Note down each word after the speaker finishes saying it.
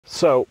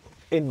So,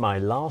 in my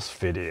last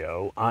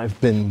video, I've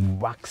been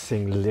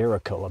waxing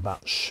lyrical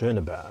about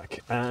Schöneberg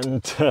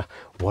and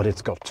what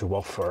it's got to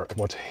offer,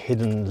 what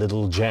hidden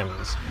little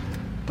gems.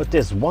 But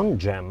there's one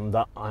gem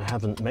that I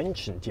haven't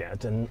mentioned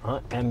yet, and I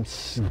am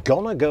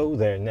gonna go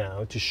there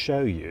now to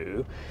show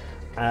you.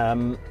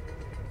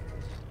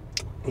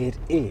 It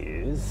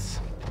is...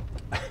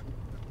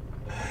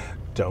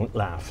 Don't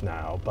laugh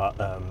now, but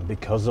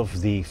because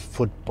of the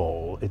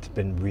football, it's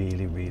been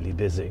really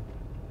busy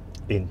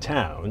in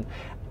town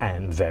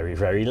and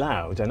very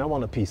loud, and I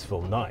want a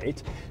peaceful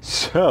night,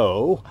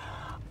 so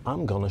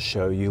I'm gonna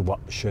show you what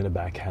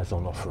Schöneberg has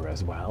on offer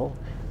as well,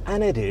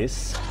 and it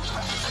is...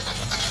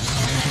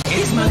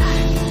 It's my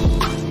life.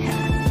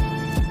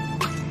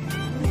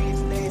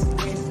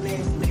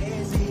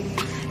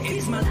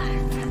 It's my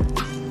life.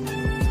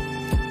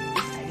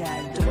 I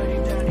got dirty.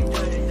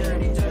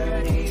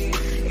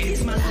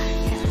 It's my life.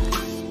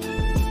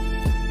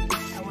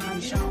 I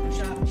want shop.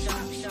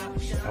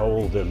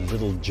 All the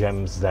little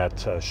gems that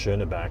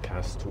Schöneberg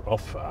has to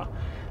offer,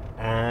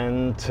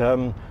 and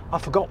I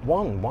forgot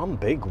one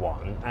big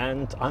one,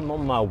 and I'm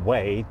on my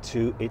way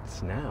to it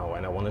now,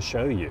 and I want to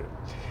show you.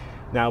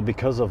 Now,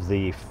 because of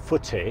the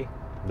footy,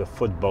 the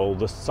football,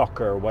 the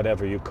soccer,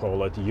 whatever you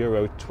call it,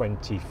 Euro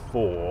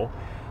 24,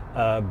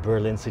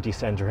 Berlin city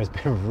center has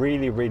been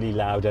really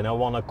loud, and I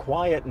want a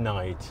quiet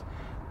night,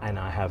 and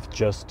I have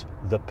just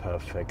the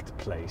perfect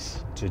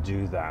place to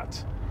do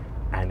that.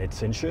 And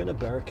it's in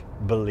Schöneberg,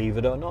 believe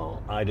it or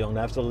not. I don't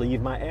have to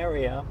leave my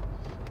area.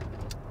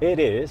 It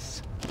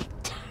is,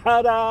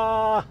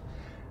 ta-da!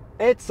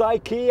 It's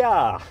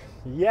IKEA.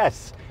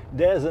 Yes,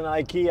 there's an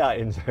IKEA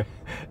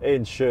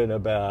in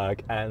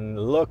Schöneberg, and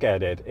look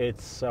at it.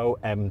 It's so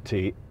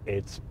empty.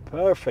 It's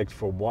perfect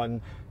for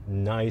one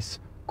nice,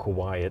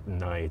 quiet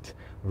night.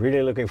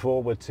 Really looking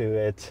forward to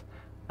it.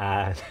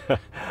 And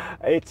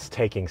it's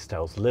taking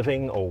stealth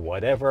living or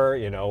whatever,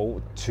 you know,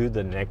 to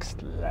the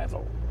next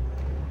level.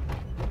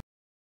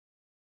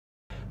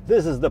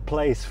 This is the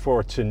place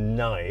for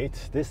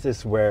tonight. This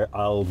is where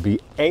I'll be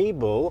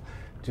able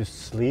to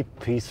sleep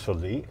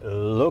peacefully.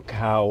 Look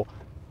how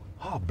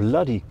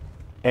bloody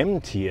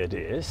empty it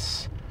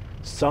is.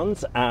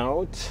 Sun's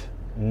out,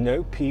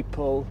 no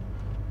people,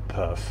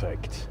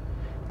 perfect.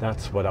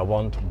 That's what I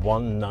want,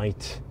 one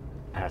night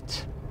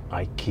at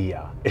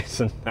IKEA.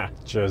 Isn't that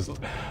just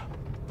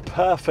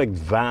perfect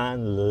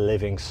van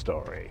living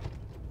story?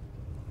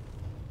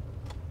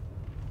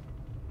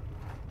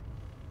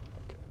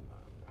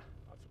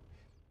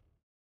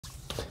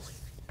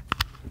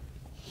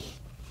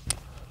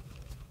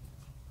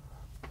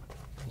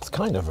 It's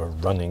kind of a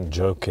running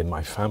joke in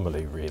my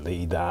family,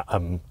 really, that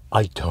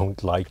I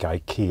don't like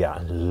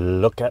IKEA.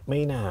 Look at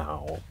me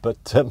now.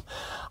 But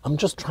I'm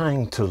just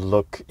trying to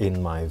look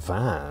in my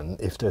van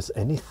if there's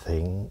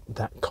anything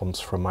that comes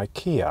from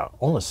IKEA.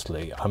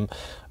 Honestly,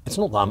 it's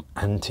not that I'm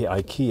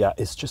anti-IKEA,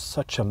 it's just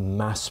such a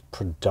mass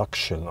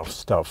production of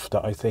stuff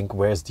that I think,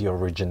 where's the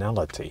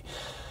originality?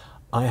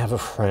 I have a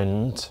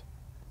friend,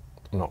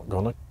 I'm not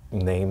gonna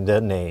name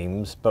their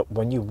names, but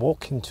when you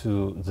walk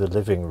into the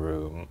living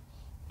room,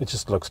 it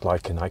just looks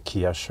like an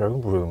IKEA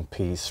showroom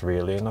piece,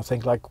 really. And I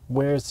think, like,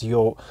 where's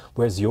your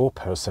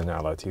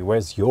personality?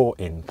 Where's your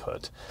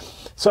input?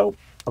 So,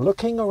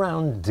 looking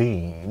around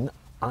Dean,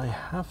 I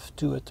have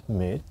to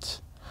admit,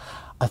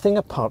 I think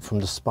apart from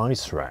the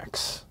spice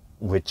racks,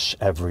 which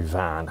every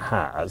van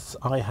has,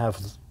 I have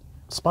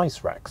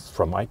spice racks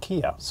from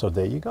IKEA. So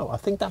there you go. I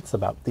think that's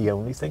about the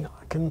only thing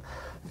I can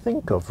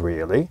think of,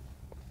 really.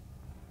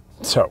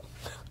 So...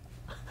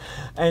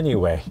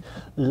 Anyway,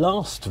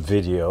 last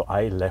video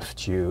I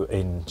left you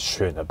in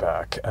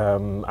Schöneberg,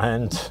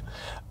 and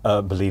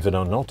believe it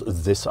or not,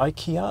 this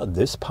IKEA,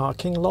 this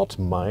parking lot,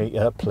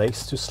 my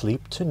place to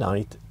sleep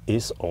tonight,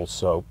 is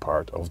also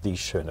part of the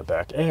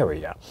Schöneberg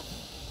area.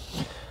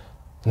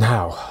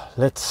 Now,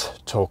 let's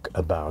talk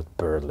about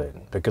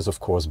Berlin, because of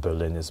course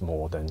Berlin is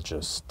more than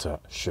just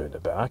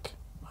Schöneberg.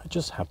 I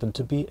just happen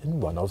to be in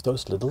one of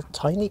those little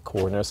tiny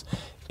corners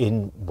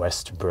in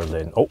West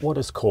Berlin, or what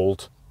is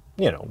called,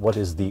 you know, what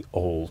is the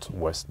old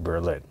West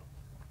Berlin.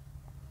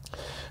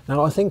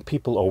 Now, I think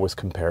people always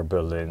compare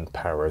Berlin,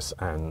 Paris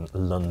and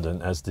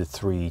London as the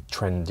three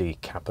trendy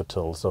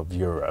capitals of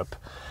Europe.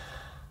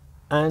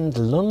 And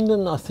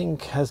London, I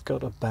think, has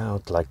got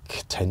about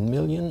like 10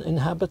 million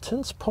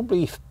inhabitants.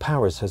 Probably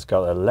Paris has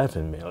got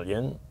 11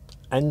 million.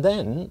 And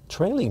then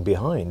trailing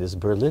behind is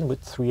Berlin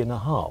with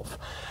 3.5.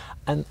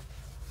 And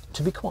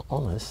to be quite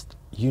honest,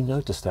 you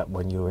notice that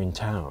when you're in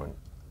town.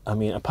 I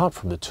mean, apart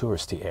from the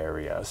touristy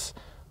areas,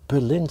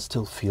 Berlin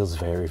still feels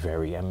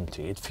very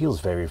empty. It feels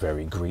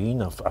very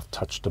green. I've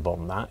touched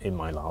upon that in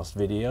my last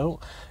video.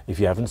 If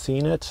you haven't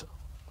seen it,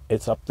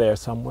 it's up there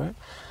somewhere.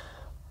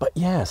 But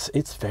yes,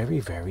 it's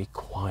very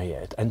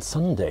quiet, and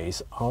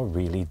Sundays are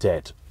really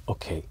dead.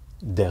 Okay,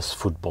 there's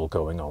football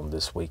going on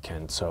this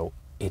weekend, so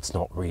it's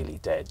not really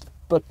dead.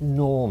 But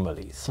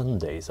normally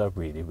Sundays are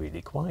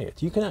really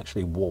quiet. You can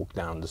actually walk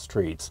down the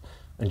streets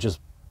and just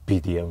be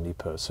the only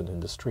person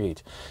in the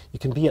street. You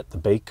can be at the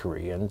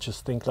bakery and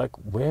just think, like,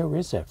 where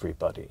is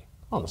everybody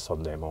on a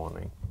Sunday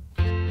morning?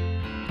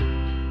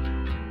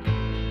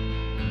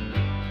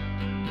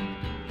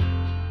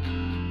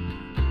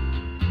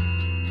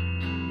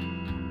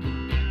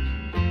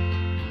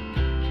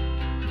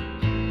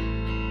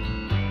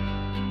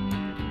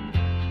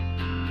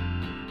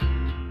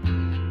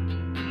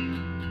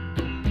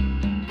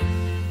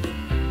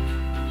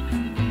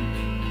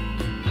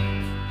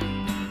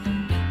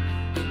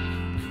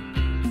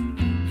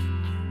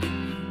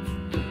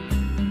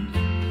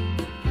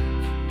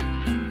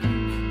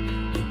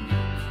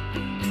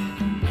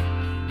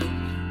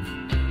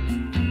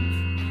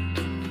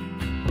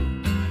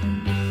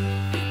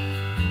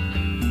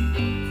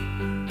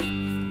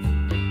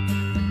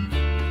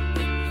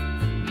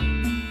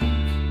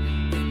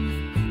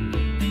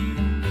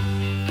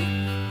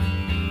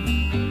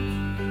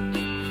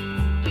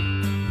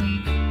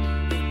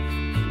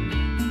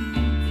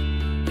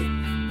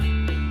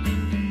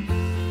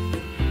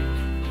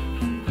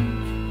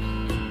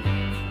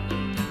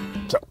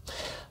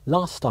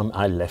 Last time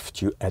I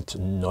left you at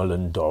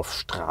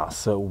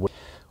Nollendorfstraße,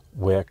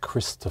 where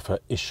Christopher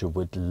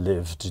Isherwood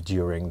lived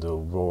during the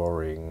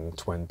roaring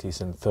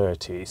 20s and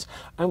 30s.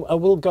 And I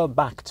will go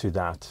back to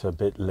that a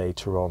bit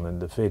later on in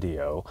the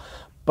video.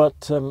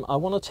 But I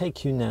want to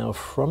take you now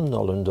from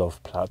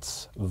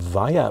Nollendorfplatz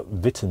via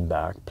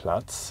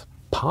Wittenbergplatz,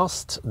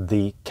 past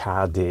the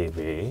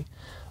KaDeWe,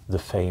 the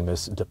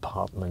famous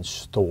department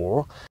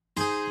store.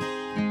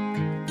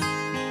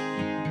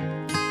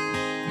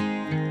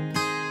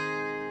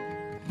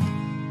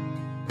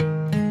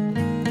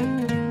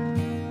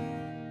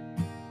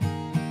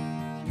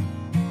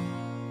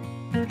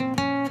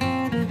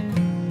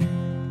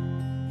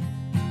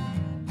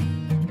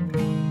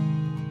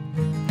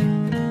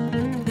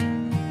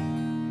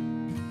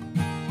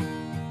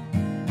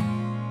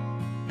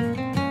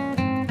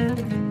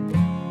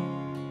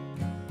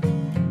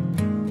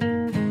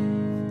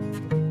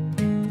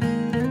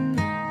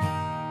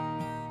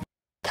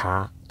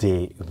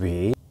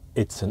 KaDeWe,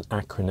 it's an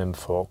acronym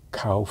for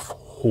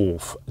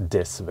Kaufhof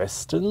des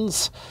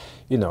Westens,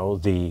 you know,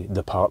 the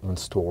department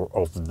store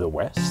of the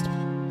West.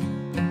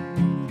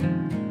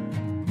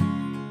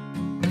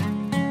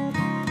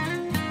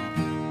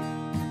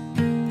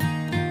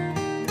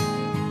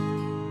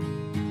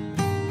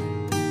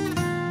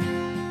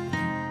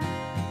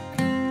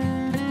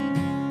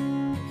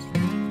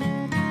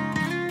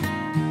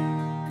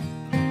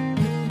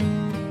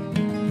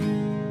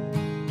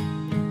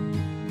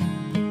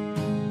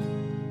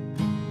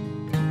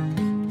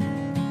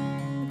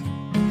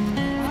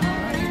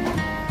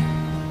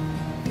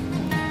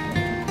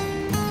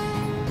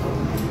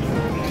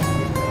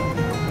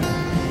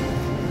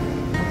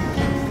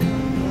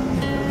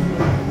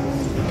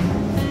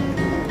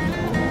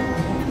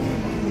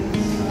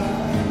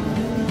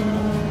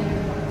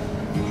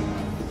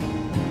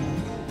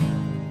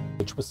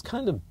 Which was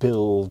kind of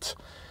built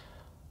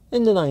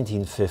in the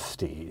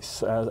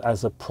 1950s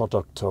as a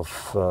product of,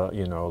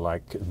 you know,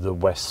 like the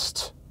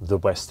West. The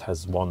West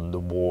has won the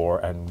war,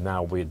 and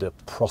now we're the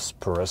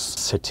prosperous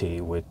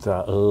city with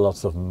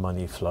lots of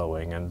money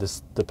flowing. And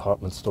this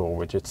department store,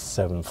 with its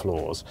 7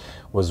 floors,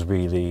 was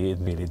really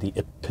the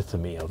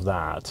epitome of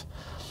that.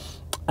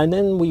 And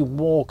then we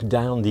walk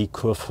down the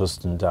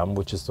Kurfürstendamm,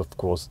 which is of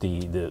course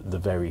the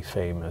very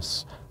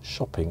famous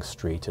shopping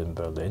street in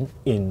Berlin,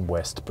 in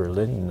West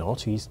Berlin,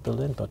 not East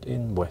Berlin, but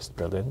in West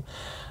Berlin.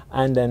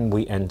 And then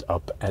we end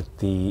up at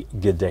the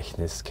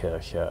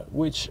Gedächtniskirche,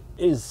 which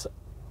is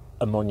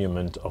a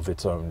monument of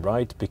its own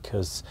right,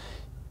 because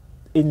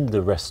in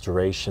the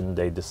restoration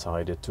they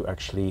decided to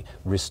actually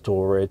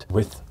restore it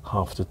with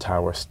half the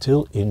tower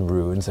still in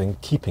ruins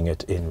and keeping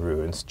it in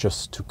ruins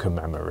just to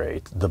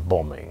commemorate the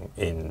bombing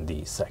in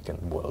the Second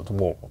World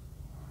War.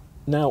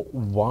 Now,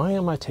 why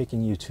am I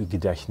taking you to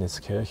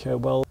Gedächtniskirche?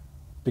 Well,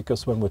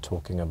 because when we're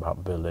talking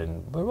about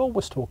Berlin, we're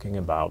always talking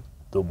about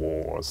the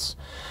wars.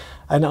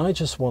 And I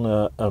just want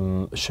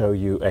to show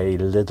you a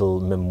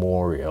little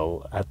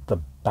memorial at the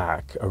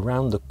back,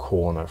 around the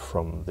corner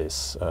from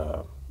this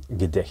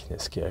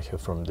Gedächtniskirche,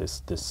 from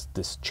this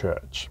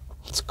church.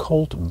 It's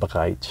called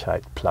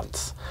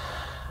Breitscheidplatz.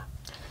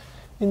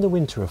 In the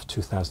winter of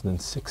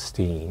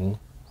 2016,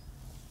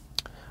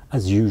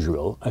 as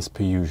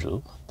per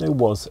usual, there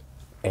was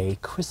a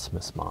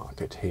Christmas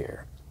market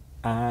here,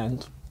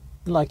 and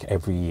like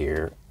every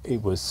year,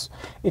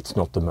 it's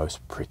not the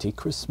most pretty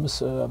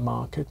Christmas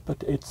market,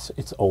 but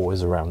it's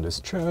always around this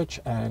church,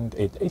 and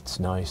it's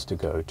nice to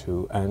go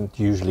to, and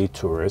usually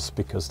tourists,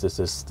 because this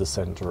is the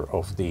center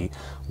of the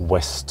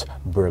West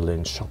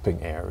Berlin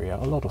shopping area.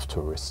 A lot of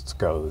tourists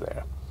go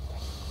there.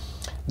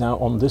 Now,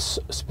 on this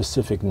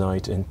specific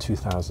night in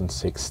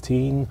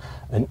 2016,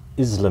 an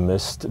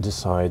Islamist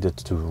decided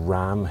to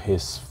ram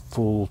his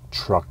full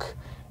truck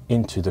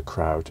into the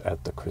crowd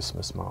at the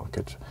Christmas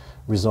market,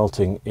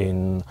 resulting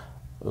in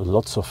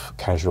lots of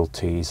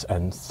casualties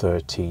and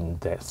 13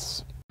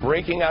 deaths.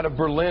 Breaking out of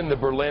Berlin, the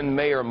Berlin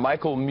mayor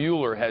Michael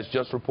Mueller has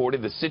just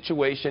reported the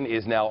situation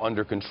is now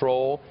under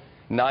control.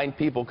 9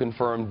 people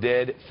confirmed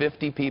dead,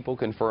 50 people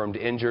confirmed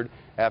injured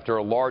after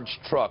a large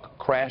truck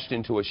crashed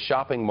into a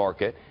shopping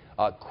market,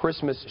 a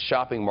Christmas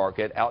shopping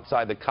market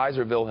outside the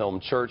Kaiser Wilhelm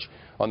Church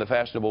on the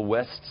fashionable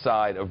west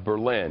side of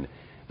Berlin.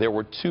 There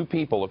were 2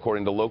 people,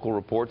 according to local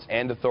reports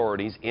and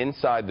authorities,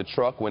 inside the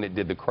truck when it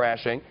did the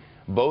crashing.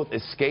 Both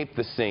escaped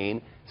the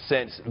scene.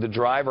 Since the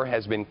driver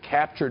has been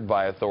captured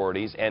by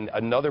authorities, and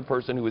another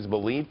person who is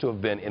believed to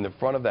have been in the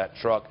front of that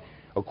truck,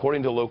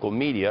 according to local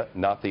media,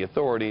 not the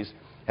authorities,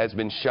 has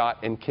been shot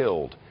and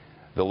killed.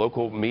 The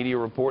local media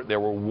report there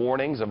were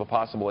warnings of a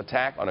possible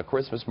attack on a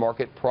Christmas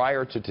market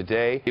prior to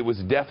today. It was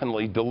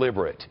definitely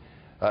deliberate.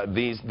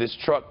 This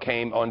truck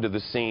came onto the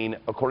scene,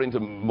 according to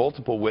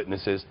multiple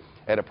witnesses,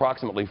 at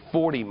approximately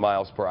 40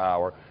 miles per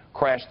hour,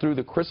 crashed through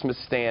the Christmas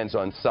stands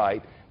on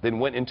site, then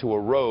went into a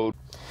road.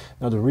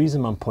 Now, the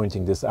reason I'm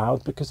pointing this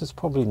out, because it's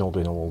probably not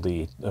in all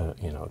the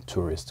you know,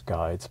 tourist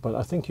guides, but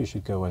I think you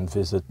should go and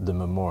visit the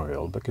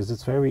memorial, because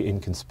it's very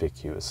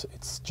inconspicuous.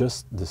 It's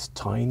just this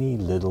tiny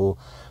little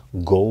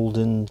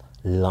golden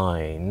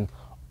line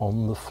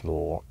on the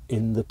floor,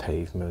 in the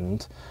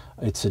pavement.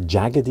 It's a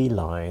jaggedy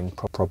line,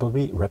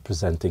 probably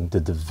representing the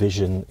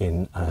division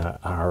in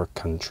our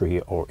country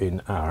or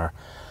in our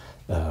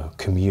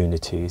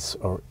communities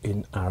or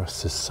in our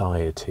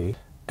society.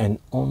 And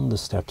on the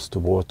steps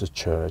toward the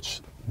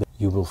church,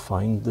 you will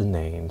find the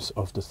names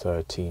of the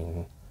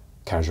 13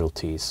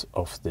 casualties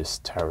of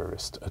this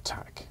terrorist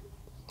attack.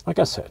 Like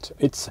I said,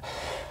 it's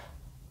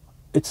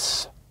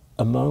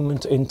a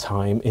moment in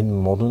time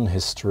in modern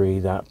history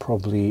that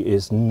probably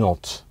is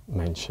not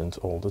mentioned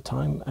all the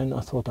time, and I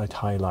thought I'd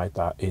highlight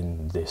that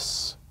in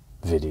this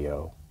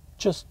video,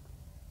 just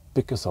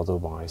because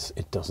otherwise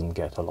it doesn't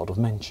get a lot of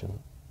mention.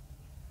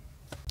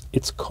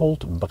 It's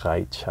called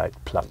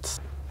Breitscheidplatz.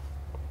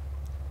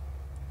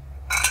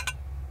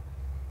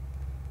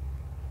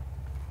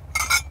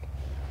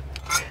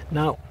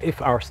 Now,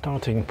 if our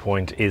starting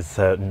point is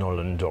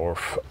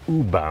Nollendorf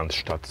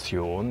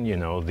U-Bahn-Station, you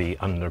know, the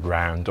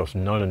underground of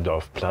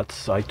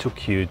Nollendorfplatz, I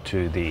took you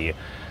to the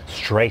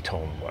straight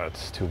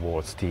onwards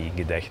towards the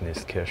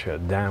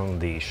Gedächtniskirche, down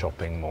the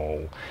shopping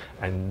mall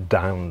and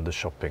down the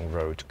shopping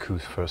road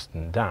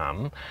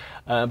Kurfürstendamm.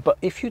 But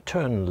if you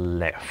turn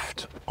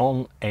left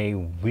on a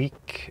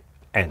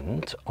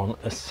weekend, on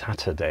a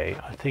Saturday,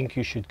 I think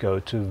you should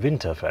go to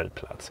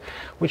Winterfeldplatz,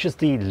 which is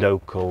the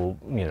local,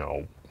 you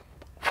know,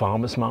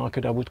 farmers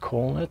market, I would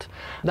call it.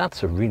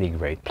 That's a really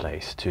great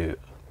place to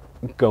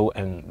go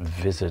and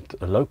visit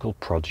a local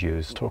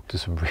produce, talk to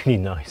some really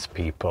nice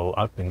people.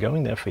 I've been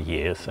going there for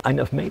years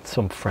and I've made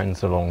some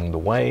friends along the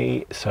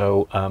way.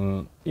 So,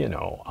 you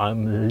know,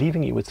 I'm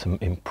leaving you with some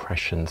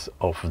impressions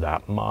of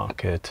that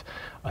market.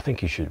 I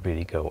think you should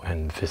really go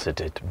and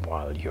visit it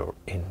while you're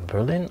in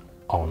Berlin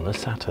on a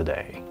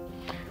Saturday.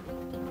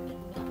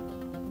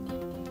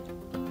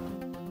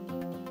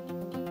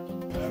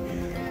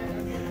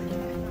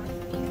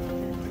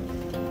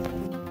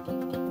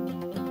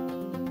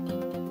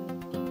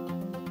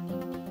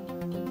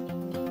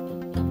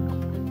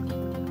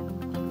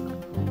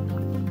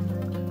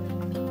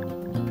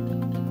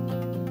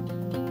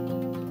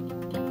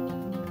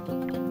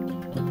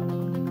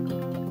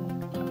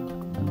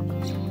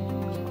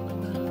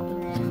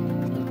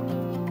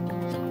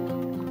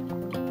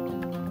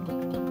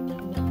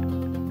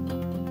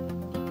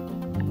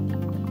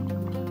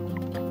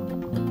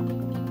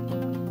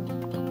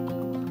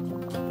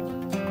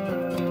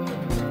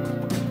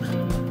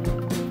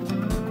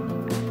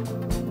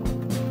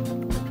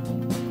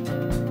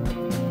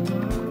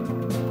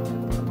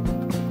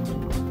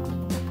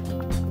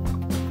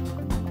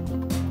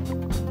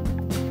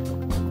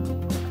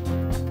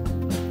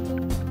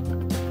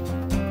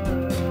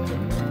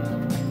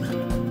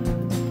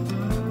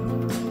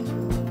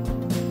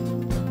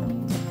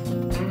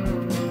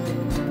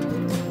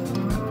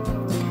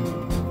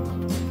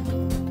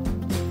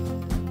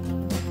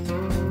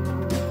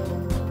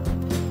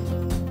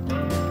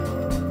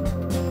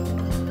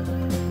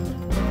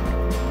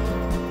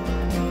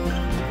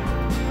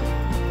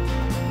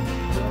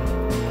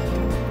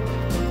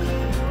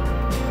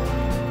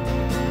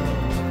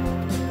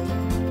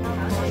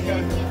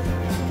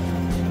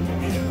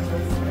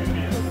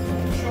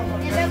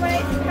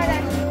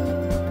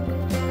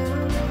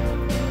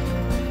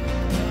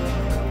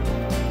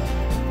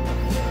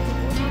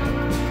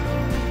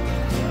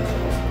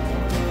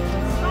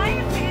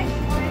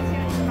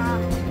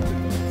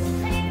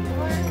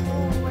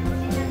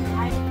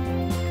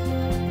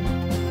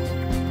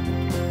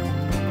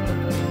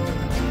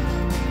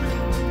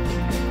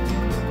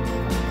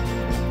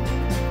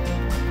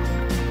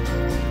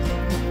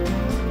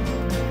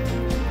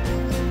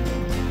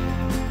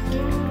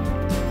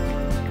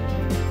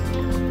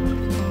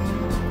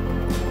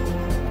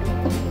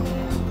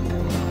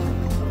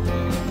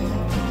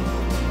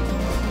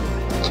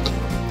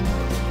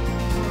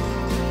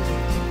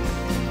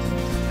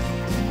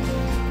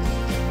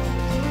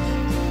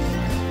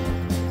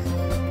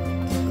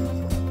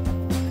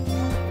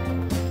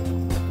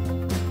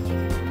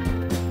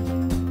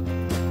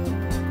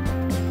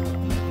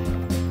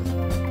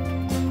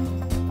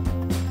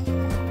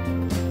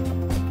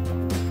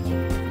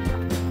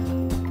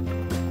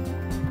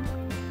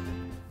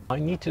 I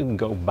need to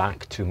go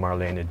back to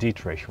Marlene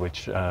Dietrich,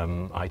 which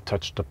I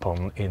touched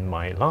upon in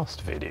my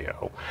last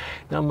video.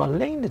 Now,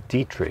 Marlene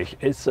Dietrich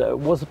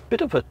was a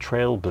bit of a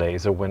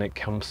trailblazer when it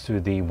comes to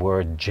the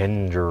word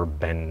gender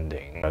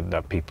bending,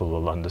 that people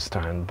will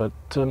understand, but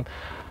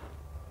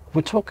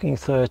we're talking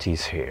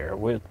 30s here.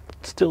 We're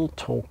still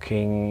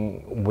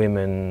talking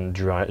women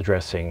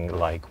dressing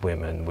like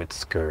women with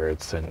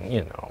skirts, and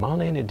you know,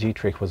 Marlene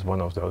Dietrich was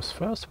one of those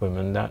first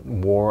women that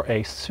wore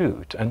a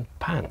suit and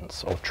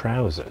pants or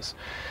trousers.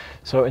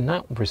 So in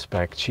that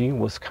respect, she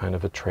was kind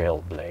of a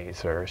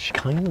trailblazer. She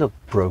kind of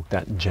broke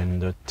that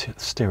gender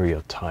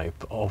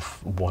stereotype of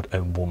what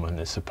a woman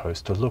is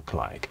supposed to look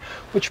like,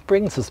 which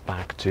brings us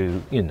back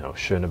to, you know,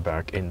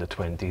 Schöneberg in the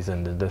 20s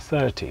and in the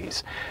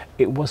 30s.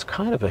 It was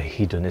kind of a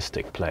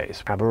hedonistic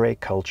place. Cabaret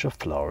culture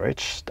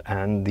flourished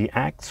and the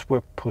acts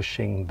were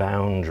pushing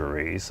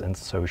boundaries and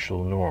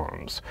social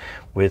norms,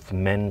 with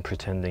men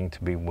pretending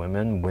to be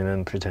women,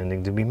 women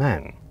pretending to be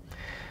men.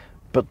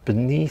 But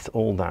beneath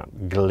all that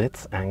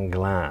glitz and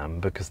glam,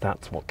 because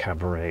that's what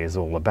cabaret is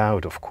all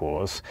about, of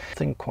course,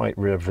 something quite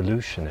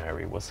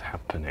revolutionary was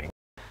happening.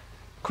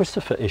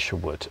 Christopher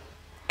Isherwood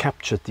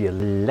captured the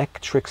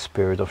electric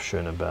spirit of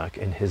Schöneberg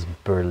in his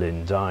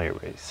Berlin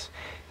diaries.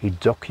 He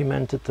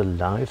documented the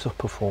lives of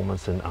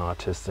performers and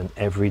artists and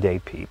everyday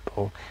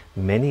people,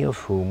 many of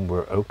whom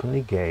were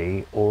openly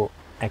gay or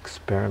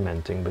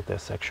experimenting with their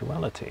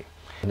sexuality.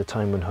 In a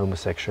time when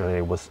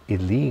homosexuality was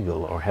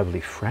illegal or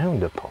heavily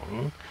frowned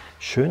upon,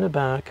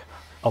 Schöneberg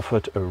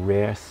offered a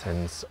rare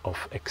sense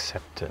of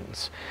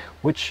acceptance,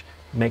 which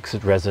makes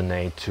it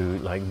resonate to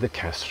like the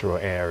Castro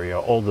area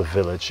or the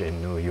Village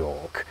in New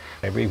York.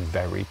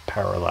 Very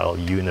parallel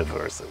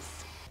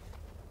universes.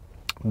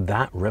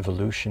 That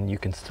revolution you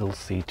can still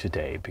see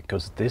today,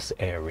 because this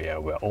area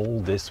where all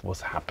this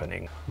was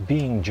happening,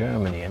 being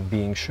Germany and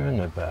being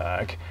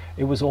Schöneberg,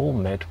 it was all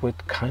met with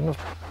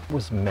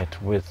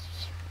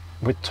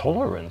with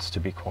tolerance, to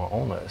be quite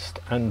honest.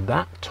 And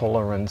that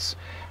tolerance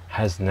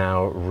has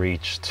now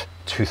reached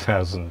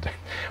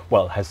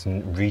has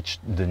reached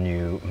the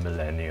new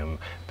millennium,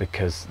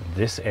 because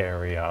this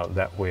area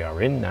that we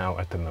are in now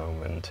at the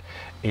moment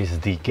is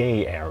the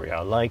gay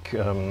area. Like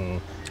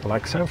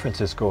San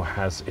Francisco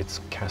has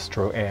its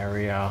Castro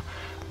area,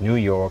 New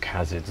York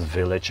has its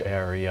Village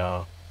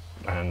area,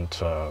 and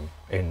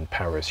in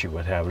Paris you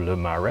would have Le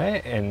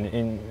Marais, and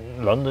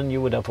in London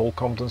you would have Old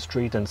Compton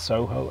Street and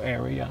Soho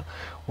area.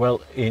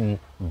 Well, in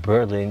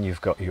Berlin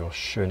you've got your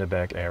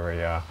Schöneberg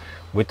area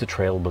with the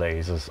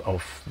trailblazers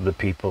of the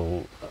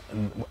people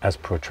as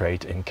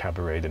portrayed in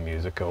Cabaret the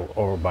Musical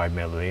or by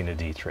Marlene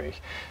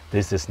Dietrich.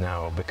 This has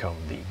now become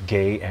the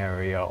gay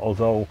area,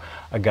 although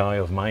a guy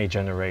of my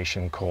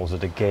generation calls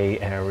it a gay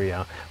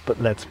area,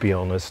 but let's be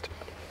honest,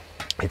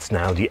 it's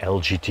now the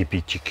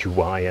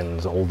LGBTQI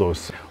and all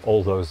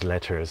those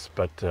letters,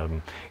 but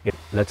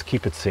let's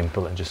keep it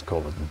simple and just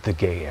call it the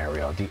gay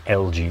area, the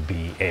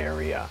LGB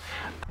area.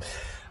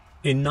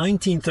 In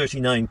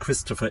 1939,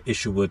 Christopher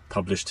Isherwood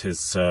published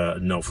his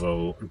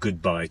novel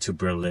Goodbye to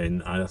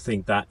Berlin. I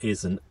think that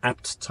is an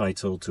apt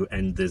title to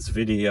end this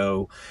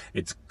video.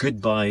 It's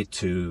goodbye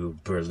to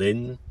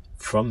Berlin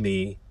from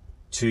me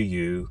to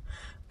you,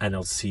 and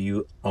I'll see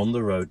you on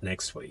the road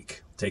next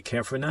week. Take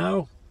care for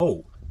now.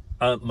 Oh,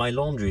 my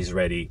laundry's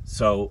ready,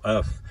 so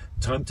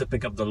time to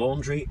pick up the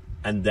laundry,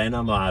 and then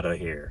I'm out of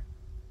here.